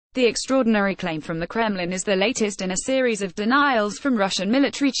The extraordinary claim from the Kremlin is the latest in a series of denials from Russian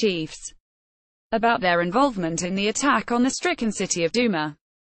military chiefs about their involvement in the attack on the stricken city of Douma.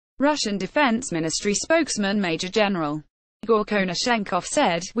 Russian Defense Ministry spokesman Major General Igor Konashenkov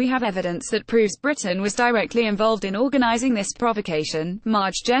said, "We have evidence that proves Britain was directly involved in organizing this provocation,"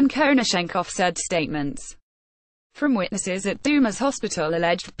 Maj Gen Konashenkov said. Statements from witnesses at Douma's hospital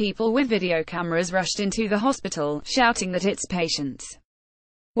alleged people with video cameras rushed into the hospital, shouting that its patients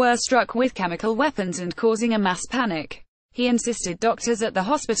were struck with chemical weapons and causing a mass panic. He insisted doctors at the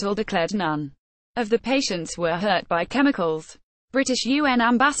hospital declared none of the patients were hurt by chemicals. British UN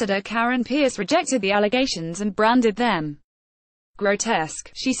Ambassador Karen Pierce rejected the allegations and branded them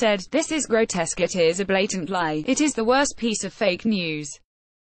grotesque. She said, "This is grotesque. It is a blatant lie. It is the worst piece of fake news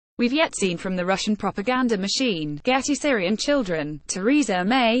we've yet seen from the Russian propaganda machine." GETTYSyrian children. Theresa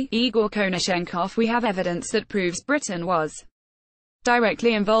May, Igor Konashenkov. We have evidence that proves Britain was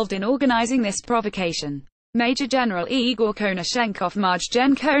directly involved in organizing this provocation. Major General Igor Konashenkov. Maj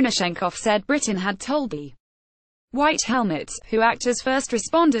Gen Konashenkov said Britain had told the White Helmets, who act as first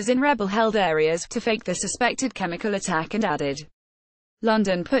responders in rebel-held areas, to fake the suspected chemical attack, and added,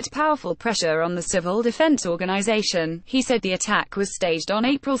 London put powerful pressure on the Civil Defense Organization. He said the attack was staged on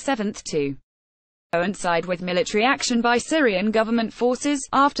April 7 to coincide with military action by Syrian government forces,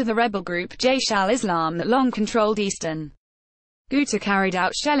 after the rebel group Jaish al-Islam that long controlled eastern Ghouta carried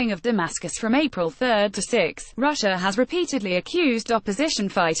out shelling of Damascus from April 3 to 6. Russia has repeatedly accused opposition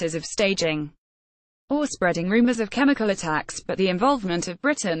fighters of staging or spreading rumors of chemical attacks, but the involvement of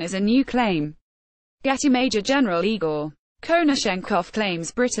Britain is a new claim. Getty. Major General Igor Konashenkov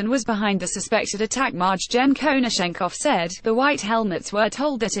claims Britain was behind the suspected attack. Maj Gen Konashenkov said, the White Helmets were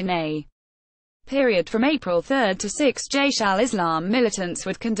told that in a period from April 3 to 6, Jaish al-Islam militants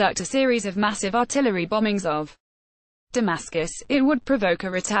would conduct a series of massive artillery bombings of Damascus. It would provoke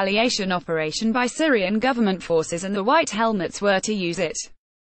a retaliation operation by Syrian government forces, and the White Helmets were to use it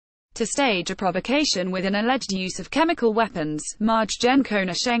to stage a provocation with an alleged use of chemical weapons. Maj Gen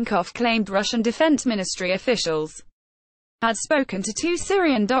Konashenkov claimed Russian Defense Ministry officials had spoken to two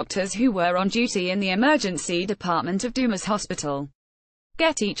Syrian doctors who were on duty in the emergency department of Douma's hospital.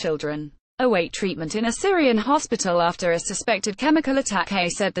 Getty. Children await treatment in a Syrian hospital after a suspected chemical attack. He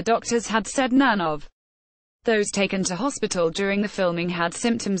said the doctors had said none of those taken to hospital during the filming had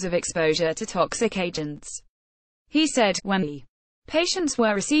symptoms of exposure to toxic agents. He said, when the patients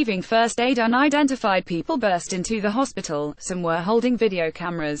were receiving first aid, unidentified people burst into the hospital. Some were holding video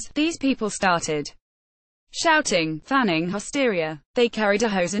cameras. These people started shouting, fanning hysteria. They carried a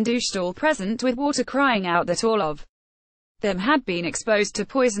hose and douche stall present with water, crying out that all of them had been exposed to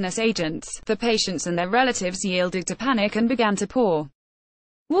poisonous agents. The patients and their relatives yielded to panic and began to pour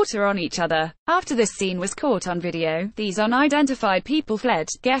water on each other. After this scene was caught on video, these unidentified people fled.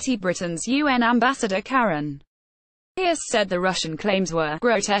 Getty. Britain's UN Ambassador Karen Pierce said the Russian claims were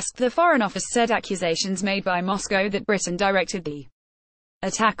grotesque. The Foreign Office said accusations made by Moscow that Britain directed the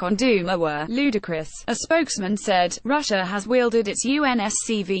attack on Douma were ludicrous. A spokesman said, Russia has wielded its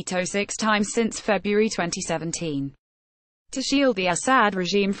UNSC veto 6 times since February 2017 to shield the Assad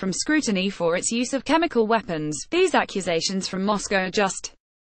regime from scrutiny for its use of chemical weapons. These accusations from Moscow are just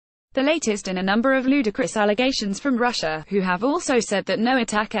the latest in a number of ludicrous allegations from Russia, who have also said that no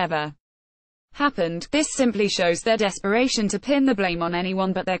attack ever happened. This simply shows their desperation to pin the blame on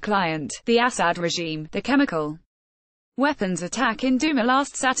anyone but their client, the Assad regime. The chemical weapons attack in Douma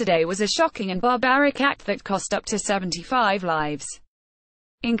last Saturday was a shocking and barbaric act that cost up to 75 lives,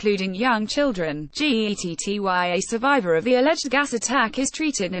 including young children. Getty. A survivor of the alleged gas attack is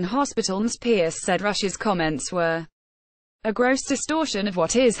treated in hospital. Ms. Pierce said Russia's comments were a gross distortion of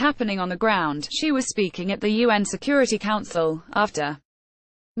what is happening on the ground. She was speaking at the UN Security Council after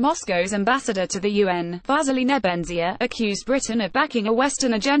Moscow's ambassador to the UN, Vasily Nebenzia, accused Britain of backing a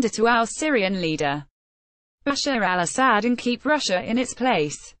Western agenda to oust Syrian leader Bashar al-Assad and keep Russia in its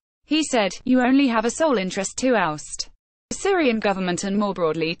place. He said, "You only have a sole interest to oust the Syrian government and more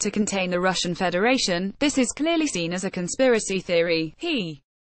broadly to contain the Russian Federation. This is clearly seen as a conspiracy theory." He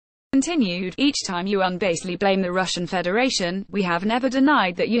continued, "Each time you unbasely blame the Russian Federation, we have never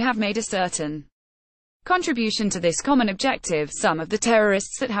denied that you have made a certain contribution to this common objective. Some of the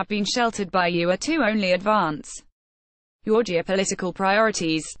terrorists that have been sheltered by you are to only advance your geopolitical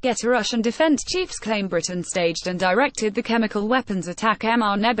priorities." Get. Russian defense chiefs claim Britain staged and directed the chemical weapons attack.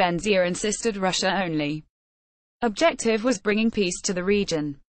 Mr. Nebenzia insisted Russia only objective was bringing peace to the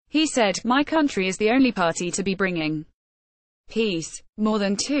region. He said, "My country is the only party to be bringing peace. More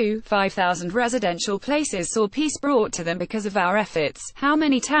than 5,000 residential places saw peace brought to them because of our efforts. How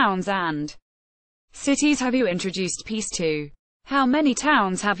many towns and cities have you introduced peace to? How many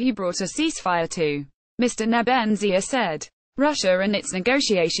towns have you brought a ceasefire to? Mr. Nebenzia said. Russia and its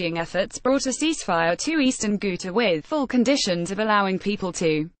negotiating efforts brought a ceasefire to eastern Ghouta with full conditions of allowing people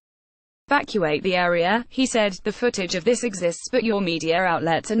to evacuate the area, he said. The footage of this exists but your media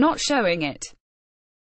outlets are not showing it.